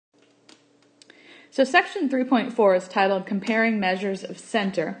So section 3.4 is titled Comparing Measures of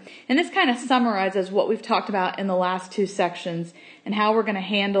Center, and this kind of summarizes what we've talked about in the last two sections and how we're going to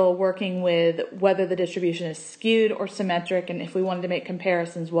handle working with whether the distribution is skewed or symmetric, and if we wanted to make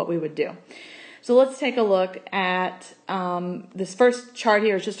comparisons, what we would do. So let's take a look at this first chart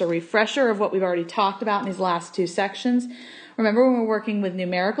here is just a refresher of what we've already talked about in these last two sections. Remember, when we're working with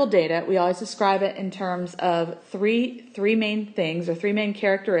numerical data, we always describe it in terms of three main things or three main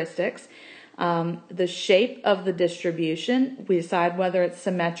characteristics. The shape of the distribution, we decide whether it's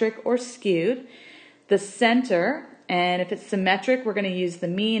symmetric or skewed. The center, and if it's symmetric, we're going to use the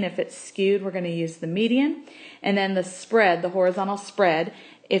mean. If it's skewed, we're going to use the median. And then the spread, the horizontal spread.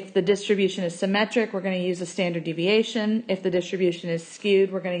 If the distribution is symmetric, we're going to use the standard deviation. If the distribution is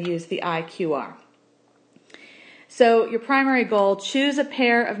skewed, we're going to use the IQR. So your primary goal, choose a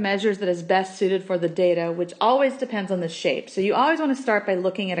pair of measures that is best suited for the data, which always depends on the shape. So you always want to start by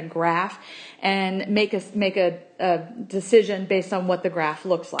looking at a graph and make a decision based on what the graph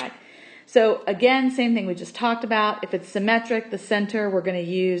looks like. So again, same thing we just talked about. If it's symmetric, the center, we're going to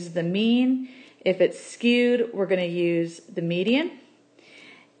use the mean. If it's skewed, we're going to use the median.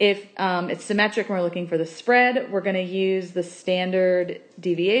 If it's symmetric and we're looking for the spread, we're going to use the standard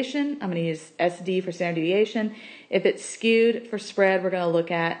deviation. I'm going to use SD for standard deviation. If it's skewed for spread, we're going to look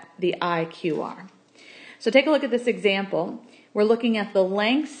at the IQR. So take a look at this example. We're looking at the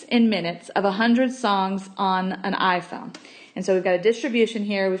lengths in minutes of 100 songs on an iPhone. And so we've got a distribution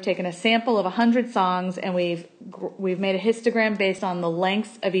here. We've taken a sample of 100 songs and we've made a histogram based on the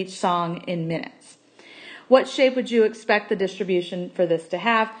lengths of each song in minutes. What shape would you expect the distribution for this to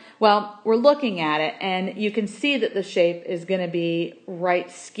have? Well, we're looking at it, and you can see that the shape is going to be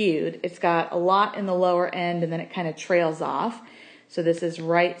right skewed. It's got a lot in the lower end, and then it kind of trails off. So this is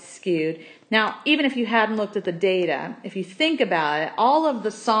right skewed. Now, even if you hadn't looked at the data, if you think about it, all of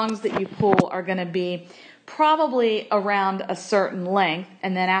the songs that you pull are going to be probably around a certain length,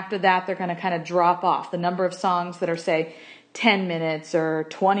 and then after that, they're going to kind of drop off. The number of songs that are, say, 10 minutes or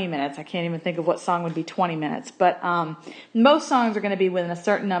 20 minutes. I can't even think of what song would be 20 minutes. But most songs are going to be within a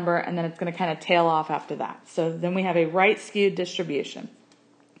certain number, and then it's going to kind of tail off after that. So then we have a right skewed distribution.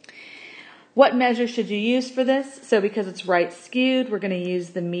 What measure should you use for this? So because it's right skewed, we're going to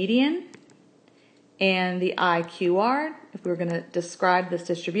use the median and the IQR if we're going to describe this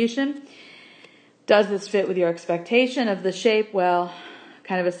distribution. Does this fit with your expectation of the shape? Well,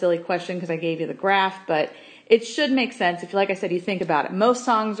 kind of a silly question because I gave you the graph, but it should make sense if, like I said, you think about it. Most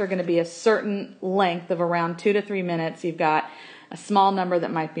songs are going to be a certain length of around 2 to 3 minutes. You've got a small number that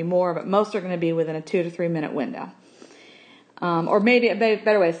might be more, but most are going to be within a 2 to 3 minute window. Or maybe a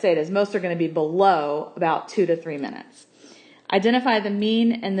better way to say it is most are going to be below about 2 to 3 minutes. Identify the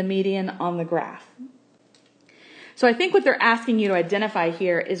mean and the median on the graph. So I think what they're asking you to identify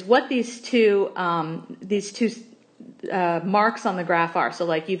here is what these two marks on the graph are. So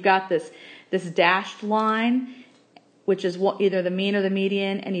like you've got this dashed line, which is either the mean or the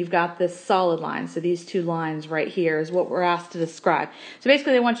median, and you've got this solid line. So these two lines right here is what we're asked to describe. So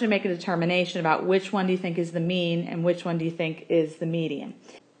basically they want you to make a determination about which one do you think is the mean and which one do you think is the median.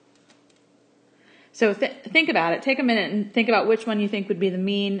 So think about it. Take a minute and think about which one you think would be the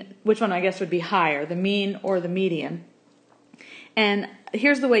mean, which one I guess would be higher, the mean or the median. And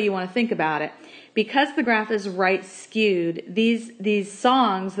here's the way you want to think about it. Because the graph is right skewed, these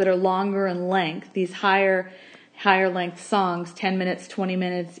songs that are longer in length, these higher length songs, 10 minutes, 20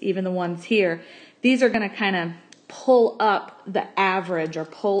 minutes, even the ones here, these are going to kind of pull up the average or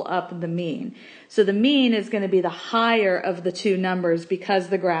pull up the mean. So the mean is going to be the higher of the two numbers because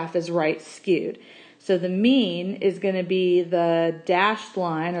the graph is right skewed. So the mean is going to be the dashed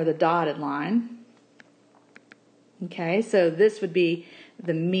line or the dotted line. Okay, so this would be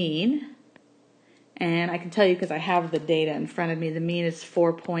the mean. And I can tell you because I have the data in front of me, the mean is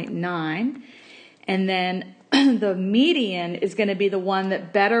 4.9. And then the median is going to be the one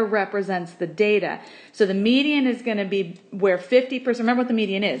that better represents the data. So the median is going to be where 50%, remember what the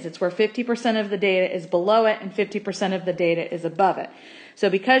median is. It's where 50% of the data is below it and 50% of the data is above it. So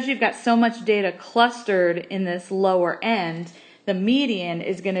because you've got so much data clustered in this lower end, the median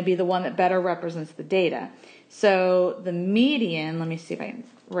is going to be the one that better represents the data. So the median, let me see if I can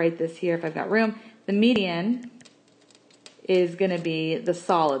write this here if I've got room. The median is going to be the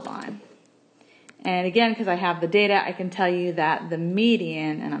solid line. And again, because I have the data, I can tell you that the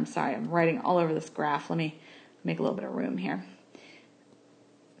median, and I'm sorry, I'm writing all over this graph. Let me make a little bit of room here.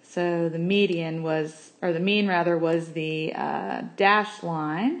 So the median was, or the mean rather, was the dashed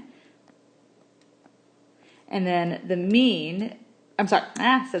line. And then the mean, I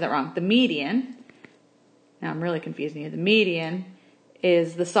said that wrong. The median, now I'm really confusing you. The median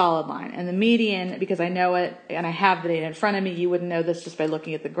is the solid line. And the median, because I know it and I have the data in front of me, you wouldn't know this just by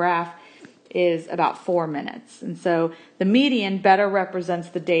looking at the graph, is about 4 minutes. And so the median better represents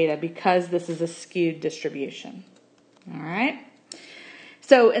the data because this is a skewed distribution. All right?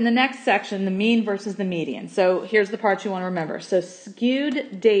 So in the next section, the mean versus the median. So here's the part you want to remember. So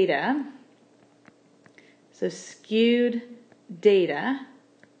skewed data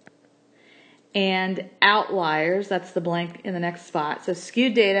and outliers, that's the blank in the next spot. So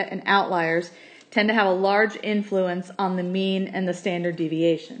skewed data and outliers tend to have a large influence on the mean and the standard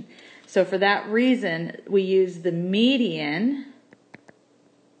deviation. So for that reason, we use the median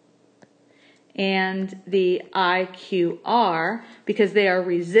and the IQR because they are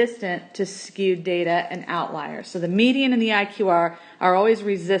resistant to skewed data and outliers. So the median and the IQR are always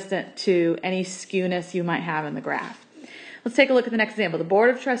resistant to any skewness you might have in the graph. Let's take a look at the next example. The board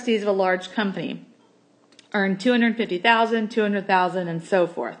of trustees of a large company earn $250,000, $200,000, and so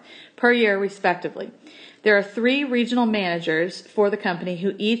forth per year, respectively. There are 3 regional managers for the company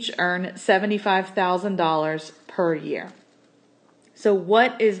who each earn $75,000 per year. So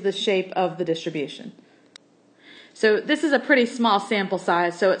what is the shape of the distribution? So this is a pretty small sample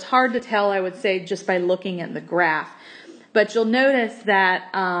size, so it's hard to tell, I would say, just by looking at the graph. But you'll notice that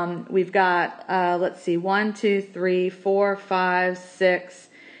we've got, let's see, 1, 2, 3, 4, 5, 6,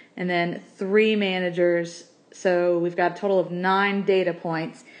 and then 3 managers. So we've got a total of 9 data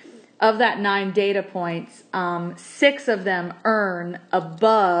points. Of that 9 data points, 6 of them earn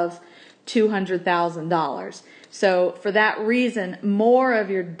above $200,000. So for that reason, more of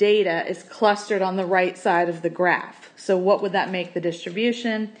your data is clustered on the right side of the graph. So what would that make the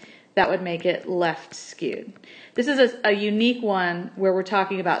distribution? That would make it left skewed. This is a unique one where we're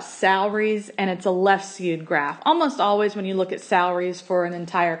talking about salaries, and it's a left skewed graph. Almost always when you look at salaries for an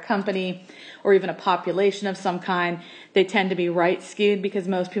entire company or even a population of some kind, they tend to be right skewed because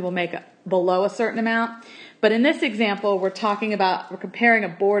most people make below a certain amount. But in this example, we're comparing a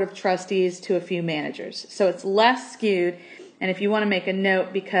board of trustees to a few managers. So it's less skewed, and if you want to make a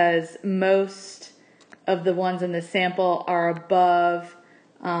note, because most of the ones in this sample are above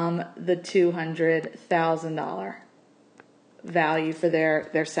the $200,000 value for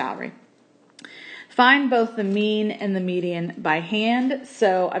their salary. Find both the mean and the median by hand.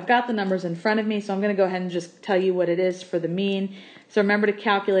 So I've got the numbers in front of me, so I'm going to go ahead and just tell you what it is for the mean. So remember to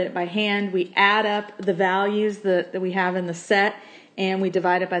calculate it by hand. We add up the values that we have in the set, and we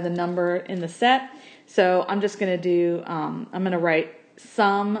divide it by the number in the set. So I'm just going to do, I'm going to write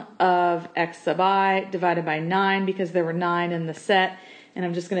sum of x sub I divided by 9 because there were 9 in the set. And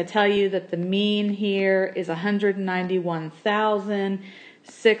I'm just going to tell you that the mean here is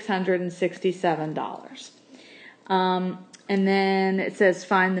 $191,667. And then it says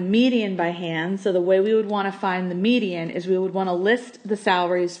find the median by hand. So the way we would want to find the median is we would want to list the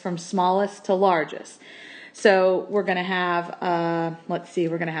salaries from smallest to largest. So we're going to have, let's see,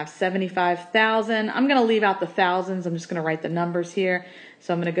 we're going to have 75,000. I'm going to leave out the thousands. I'm just going to write the numbers here.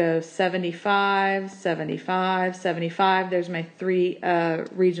 So I'm going to go 75, 75, 75. There's my 3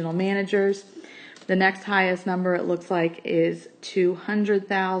 regional managers. The next highest number, it looks like, is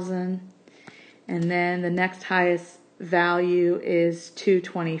 200,000. And then the next highest value is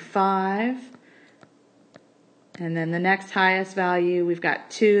 225. And then the next highest value, we've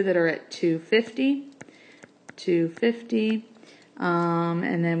got 2 that are at 250. 250.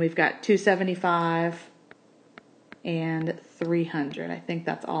 And then we've got 275 and 300. I think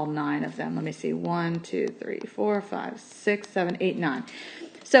that's all 9 of them. Let me see. 1, 2, 3, 4, 5, 6, 7, 8, 9.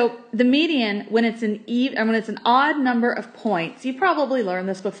 So the median, when it's an odd number of points, you probably learned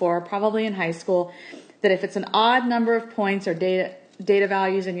this before, probably in high school, that if it's an odd number of points or data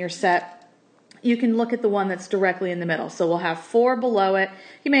values in your set, you can look at the one that's directly in the middle. So we'll have 4 below it.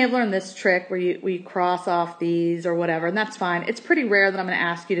 You may have learned this trick where you cross off these or whatever, and that's fine. It's pretty rare that I'm going to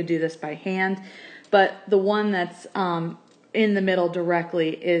ask you to do this by hand, but the one that's in the middle directly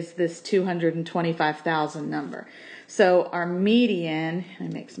is this 225,000 number. So our median, let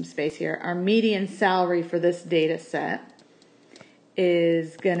me make some space here, our median salary for this data set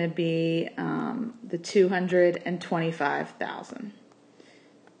is going to be the 225,000.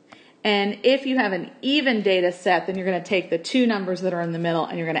 And if you have an even data set, then you're going to take the 2 numbers that are in the middle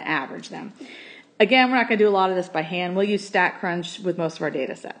and you're going to average them. Again, we're not going to do a lot of this by hand. We'll use StatCrunch with most of our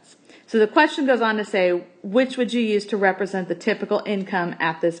data sets. So the question goes on to say, which would you use to represent the typical income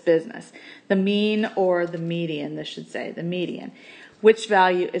at this business? The mean or the median, this should say, the median. Which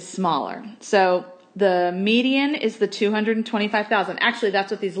value is smaller? So the median is the 225,000. Actually,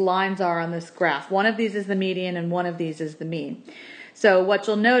 that's what these lines are on this graph. One of these is the median and one of these is the mean. So what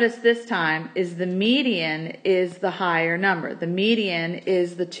you'll notice this time is the median is the higher number. The median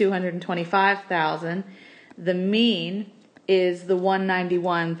is the 225,000. The mean is the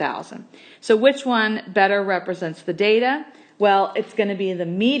 191,000. So which one better represents the data? Well, it's going to be the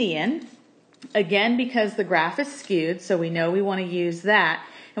median, again, because the graph is skewed, so we know we want to use that.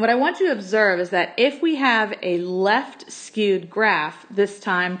 And what I want you to observe is that if we have a left skewed graph this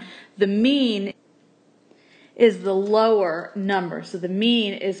time, the mean is the lower number. So the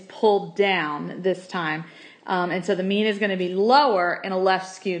mean is pulled down this time. And so the mean is going to be lower in a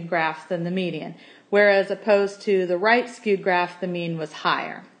left skewed graph than the median. Whereas opposed to the right skewed graph, the mean was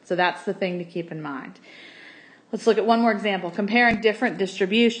higher. So that's the thing to keep in mind. Let's look at one more example, comparing different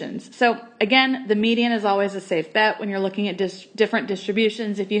distributions. So again, the median is always a safe bet when you're looking at different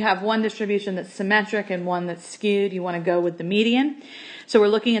distributions. If you have one distribution that's symmetric and one that's skewed, you want to go with the median. So we're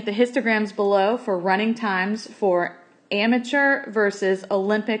looking at the histograms below for running times for amateur versus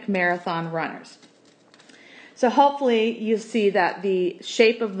Olympic marathon runners. So hopefully you see that the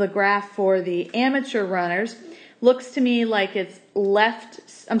shape of the graph for the amateur runners looks to me like it's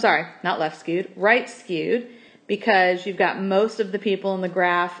right skewed, because you've got most of the people in the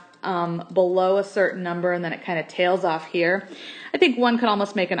graph below a certain number, and then it kind of tails off here. I think one could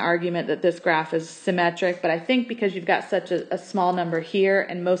almost make an argument that this graph is symmetric, but I think because you've got such a small number here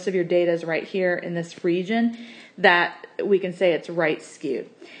and most of your data is right here in this region, that we can say it's right skewed.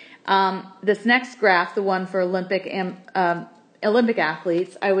 This next graph, the one for Olympic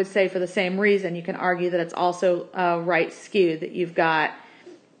athletes, I would say for the same reason, you can argue that it's also right skewed, that you've got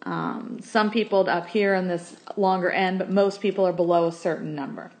some people up here on this longer end, but most people are below a certain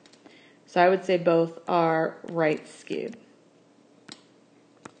number. So I would say both are right skewed.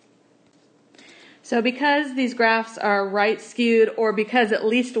 So because these graphs are right skewed, or because at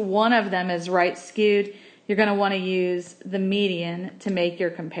least one of them is right skewed, you're going to want to use the median to make your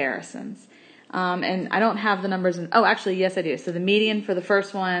comparisons. And I don't have the numbers actually, yes I do. So the median for the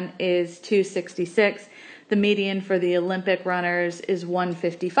first one is 266. The median for the Olympic runners is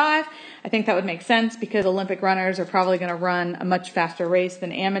 155. I think that would make sense because Olympic runners are probably going to run a much faster race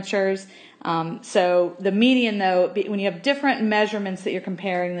than amateurs. So the median, though, when you have different measurements that you're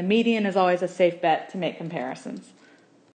comparing, the median is always a safe bet to make comparisons.